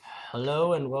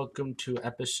Hello and welcome to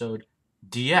episode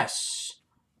DS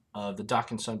of the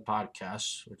Doc and Son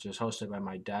podcast, which is hosted by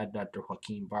my dad, Dr.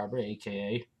 Joaquin Barber,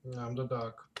 aka I'm the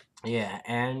doc.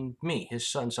 and me, his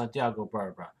son Santiago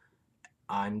Barber.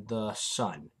 I'm the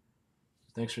son.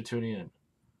 Thanks for tuning in.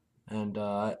 And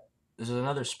this is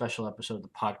another special episode of the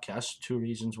podcast. Two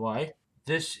reasons why.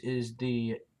 This is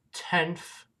the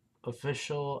 10th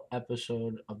official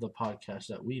episode of the podcast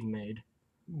that we've made.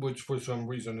 Which for some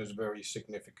reason is very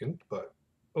significant, but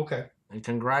okay. And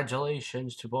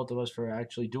congratulations to both of us for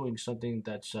actually doing something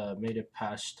that's made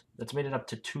it up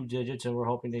to two digits, and we're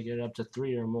hoping to get it up to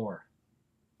three or more,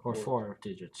 or We're, four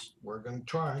digits. we're gonna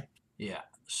try. Yeah.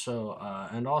 So,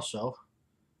 and also,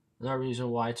 another reason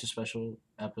why it's a special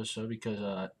episode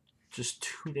because just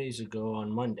 2 days ago on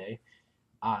Monday,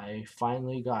 I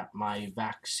finally got my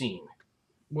vaccine.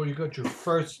 Well, you got your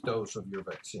first dose of your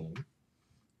vaccine.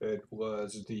 It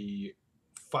was the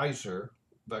Pfizer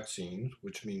vaccine,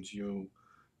 which means you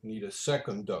need a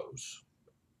second dose.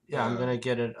 Yeah, I'm gonna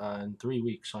get it in 3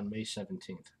 weeks on May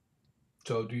 17th.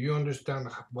 So, do you understand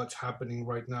what's happening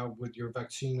right now with your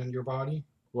vaccine in your body?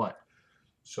 What?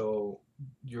 So,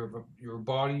 your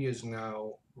body is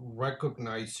now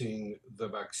recognizing the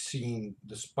vaccine,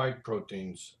 the spike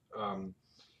proteins,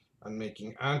 and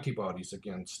making antibodies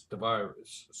against the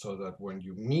virus so that when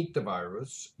you meet the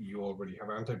virus, you already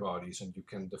have antibodies and you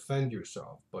can defend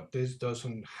yourself. But this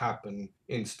doesn't happen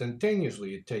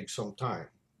instantaneously, it takes some time.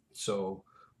 So,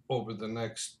 over the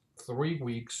next 3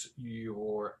 weeks,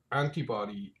 your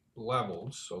antibody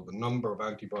levels, so the number of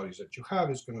antibodies that you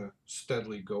have, is going to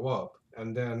steadily go up.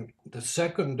 And then the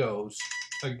second dose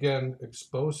again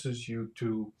exposes you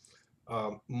to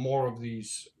more of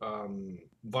these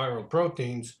viral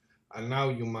proteins, and now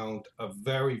you mount a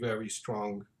very, very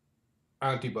strong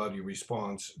antibody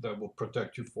response that will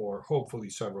protect you for hopefully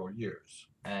several years.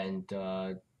 And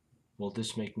will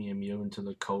this make me immune to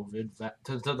the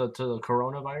to the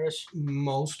coronavirus?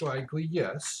 Most likely,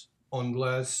 yes,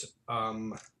 unless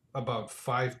about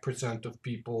 5% of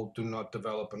people do not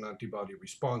develop an antibody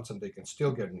response and they can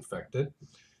still get infected.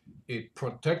 It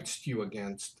protects you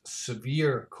against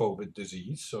severe COVID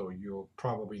disease, so you'll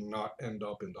probably not end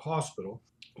up in the hospital.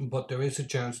 But there is a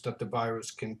chance that the virus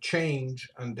can change,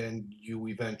 and then you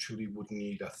eventually would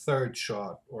need a third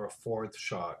shot or a fourth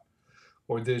shot.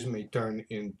 Or this may turn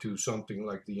into something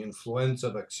like the influenza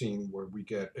vaccine, where we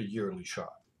get a yearly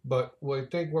shot. But I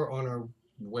think we're on our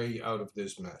way out of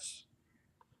this mess.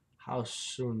 How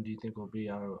soon do you think we'll be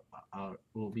out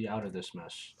of this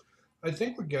mess? I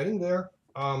think we're getting there.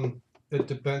 It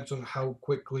depends on how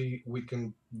quickly we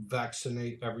can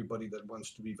vaccinate everybody that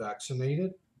wants to be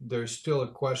vaccinated. There's still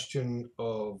a question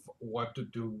of what to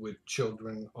do with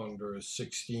children under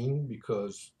 16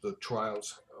 because the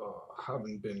trials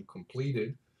haven't been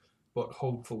completed, but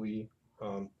hopefully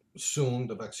soon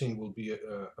the vaccine will be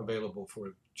available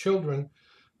for children,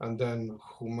 and then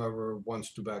whomever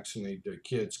wants to vaccinate their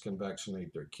kids can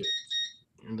vaccinate their kids.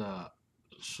 And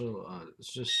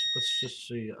let's just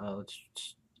see.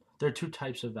 There are two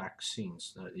types of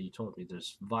vaccines that you told me.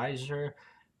 There's Pfizer,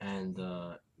 and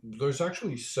There's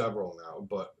actually several now,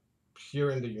 but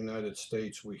here in the United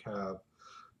States, we have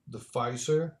the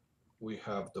Pfizer, we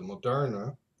have the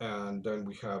Moderna, and then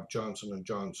we have Johnson and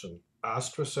Johnson.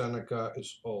 AstraZeneca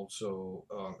is also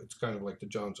it's kind of like the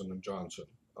Johnson and Johnson,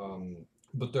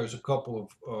 but there's a couple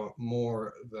of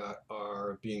more that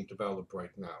are being developed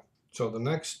right now. So the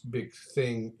next big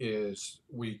thing is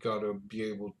we got to be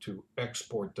able to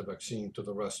export the vaccine to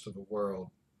the rest of the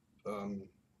world um,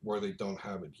 where they don't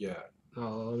have it yet.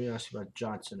 let me ask you about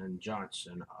Johnson and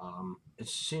Johnson. It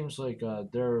seems like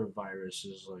their virus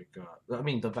is like, I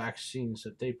mean, the vaccines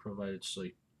that they provide, it's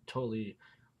like totally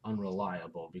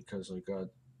unreliable because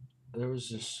there was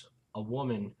this a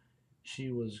woman, she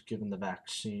was given the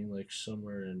vaccine like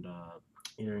somewhere in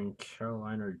either in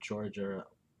Carolina or Georgia,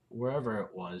 wherever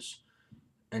it was,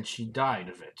 and she died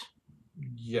of it.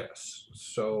 Yes.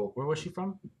 So Where was she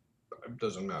from? it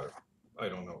doesn't matter. I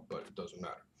don't know, but it doesn't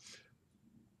matter.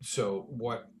 So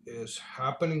what is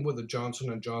happening with the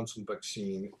Johnson and Johnson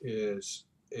vaccine is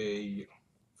a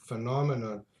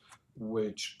phenomenon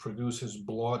which produces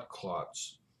blood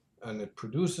clots, and it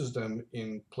produces them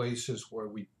in places where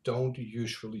we don't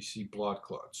usually see blood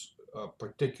clots,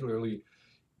 particularly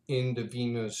in the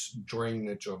venous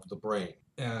drainage of the brain.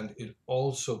 And it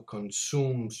also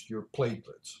consumes your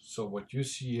platelets. So what you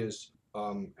see is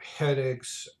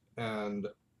headaches and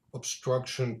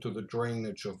obstruction to the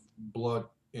drainage of blood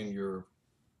in your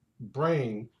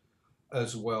brain,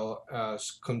 as well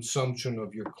as consumption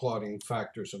of your clotting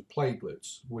factors and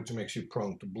platelets, which makes you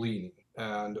prone to bleeding.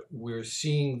 And we're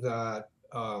seeing that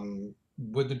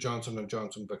with the Johnson and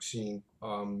Johnson vaccine,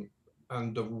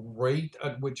 and the rate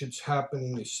at which it's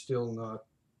happening is still not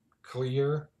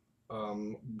clear.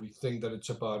 We think that it's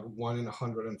about 1 in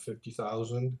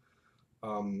 150,000,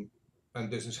 and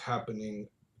this is happening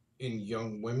in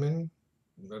young women.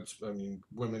 I mean,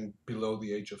 women below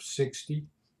the age of 60.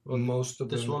 Well, Most of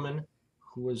this them. woman,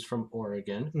 who was from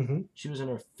Oregon, Mhm. she was in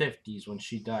her 50s when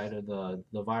she died of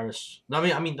the virus.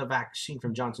 I mean the vaccine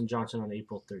from Johnson Johnson on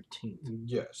April 13th.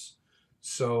 Yes.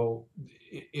 So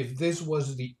if this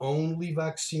was the only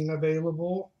vaccine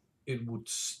available, it would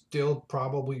still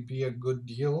probably be a good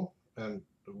deal, and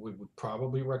we would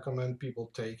probably recommend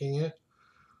people taking it.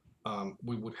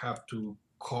 We would have to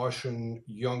caution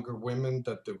younger women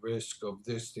that the risk of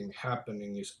this thing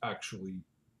happening is actually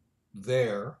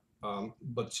there.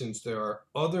 But since there are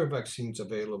other vaccines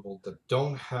available that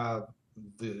don't have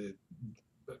the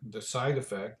the side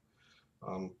effect,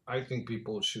 I think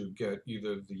people should get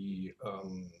either the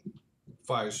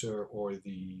Pfizer or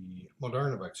the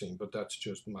Moderna vaccine, but that's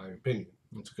just my opinion.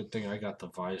 It's a good thing I got the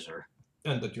visor.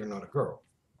 And that you're not a girl.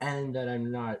 And that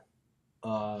I'm not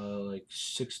like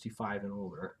 65 and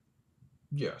older.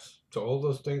 Yes. So all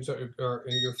those things are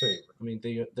in your favor. I mean,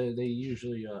 they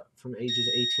usually from ages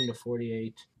 18 to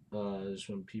 48 is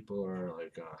when people are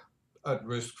like at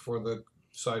risk for the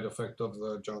side effect of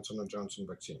the Johnson and Johnson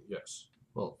vaccine. Yes.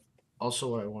 well. Also,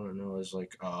 what I want to know is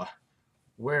like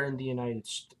where in the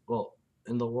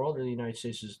in the world or the United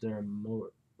States is there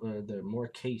are more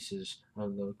cases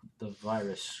of the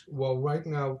virus. Well, right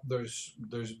now there's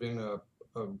been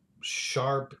a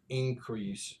sharp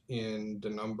increase in the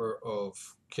number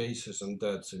of cases and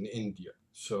deaths in India.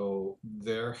 So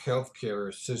their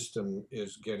healthcare system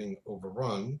is getting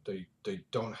overrun. They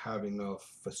don't have enough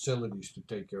facilities to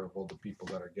take care of all the people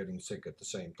that are getting sick at the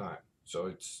same time. So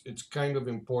it's kind of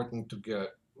important to get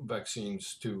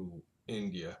vaccines to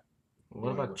India.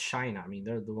 What about China? I mean,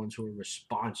 they're the ones who are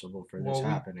responsible for this Well,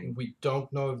 happening. we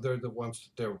don't know if they're the ones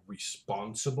that they're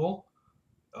responsible.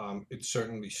 It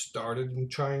certainly started in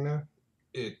China.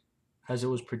 As it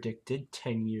was predicted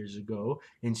 10 years ago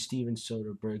in Steven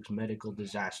Soderbergh's medical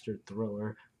disaster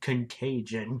thriller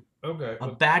Contagion. Okay.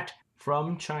 A bat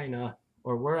from China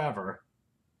or wherever,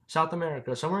 South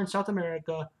America, somewhere in South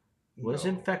America, was No.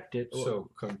 infected. So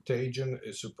Contagion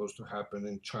is supposed to happen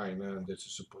in China, and this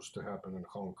is supposed to happen in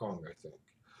Hong Kong, I think.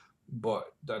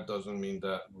 But that doesn't mean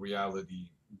that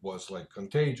reality was like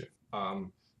Contagion.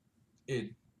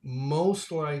 It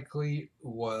most likely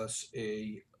was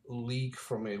a leak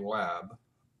from a lab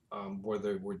where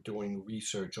they were doing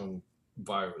research on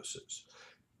viruses.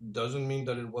 Doesn't mean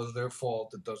that it was their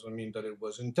fault. It doesn't mean that it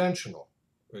was intentional.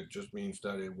 It just means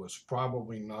that it was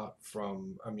probably not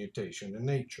from a mutation in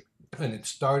nature. And it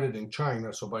started in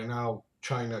China, so by now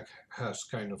China has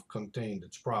kind of contained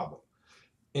its problem.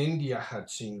 India had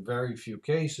seen very few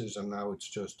cases, and now it's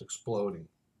just exploding.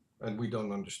 And we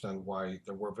don't understand why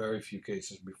there were very few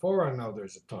cases before, and now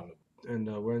there's a ton of them.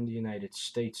 And we're in the United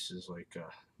States is like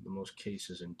the most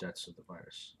cases and deaths of the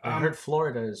virus. I heard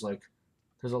Florida is like,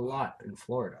 there's a lot in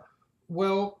Florida.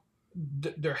 Well,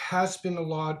 there has been a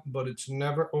lot, but it's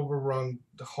never overrun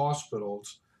the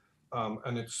hospitals,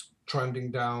 and it's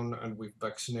trending down, and we've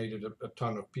vaccinated a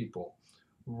ton of people.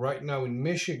 Right now in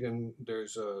Michigan,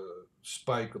 there's a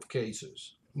spike of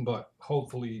cases, but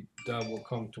hopefully that will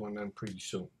come to an end pretty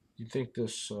soon. You think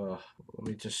this, let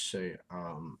me just say,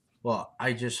 well,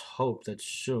 I just hope that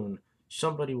soon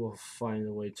somebody will find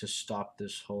a way to stop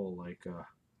this whole, like,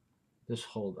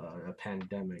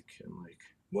 pandemic and, like.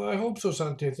 Well, I hope so,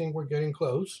 Santi. I think we're getting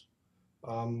close.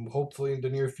 Hopefully in the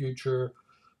near future,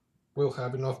 we'll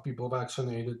have enough people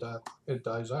vaccinated that it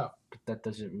dies out. But that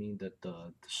doesn't mean that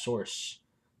the source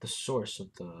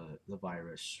of the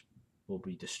virus will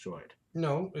be destroyed.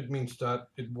 No, it means that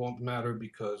it won't matter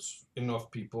because enough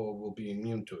people will be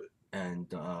immune to it. And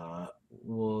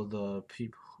will the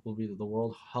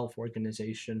World Health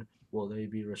Organization, will they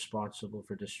be responsible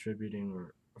for distributing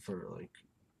or for like?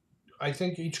 I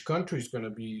think each country is going to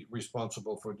be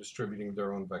responsible for distributing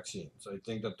their own vaccines. I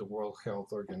think that the World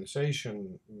Health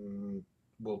Organization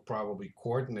will probably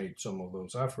coordinate some of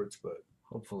those efforts, but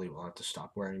hopefully we'll have to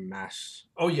stop wearing masks.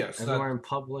 Oh yes, everywhere in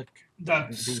public.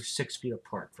 That's being 6 feet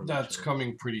apart from. That's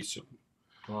coming pretty soon.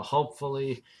 Well,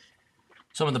 hopefully,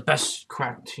 some of the best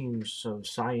crack teams of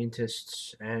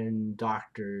scientists and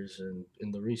doctors and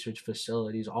in the research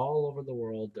facilities all over the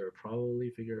world, they're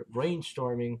probably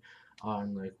brainstorming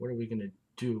on like, what are we gonna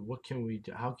do? What can we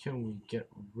do? How can we get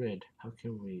rid? How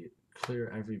can we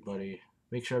clear everybody?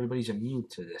 Make sure everybody's immune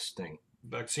to this thing.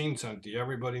 Vaccine, Santi.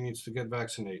 Everybody needs to get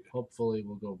vaccinated. Hopefully,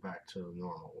 we'll go back to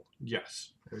normal.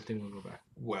 Yes. Everything will go back.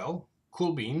 Well,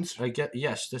 Cool beans.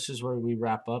 Yes, this is where we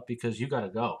wrap up because you gotta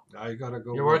go. I gotta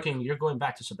go. You're work. working. You're going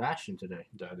back to Sebastian today,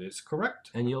 That is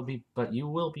correct. and you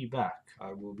will be back.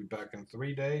 I will be back in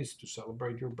 3 days to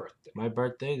celebrate your birthday. My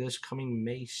birthday this coming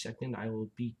May 2nd. I will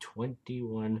be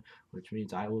 21, which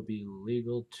means I will be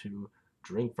legal to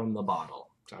drink from the bottle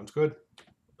Sounds good.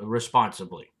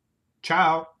 responsibly.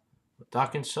 Ciao.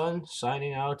 Doc and Son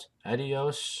signing out.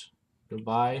 Adios.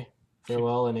 Goodbye.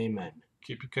 Farewell and amen.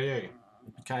 Keep your KA.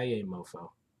 Kaye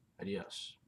mofo. Adios.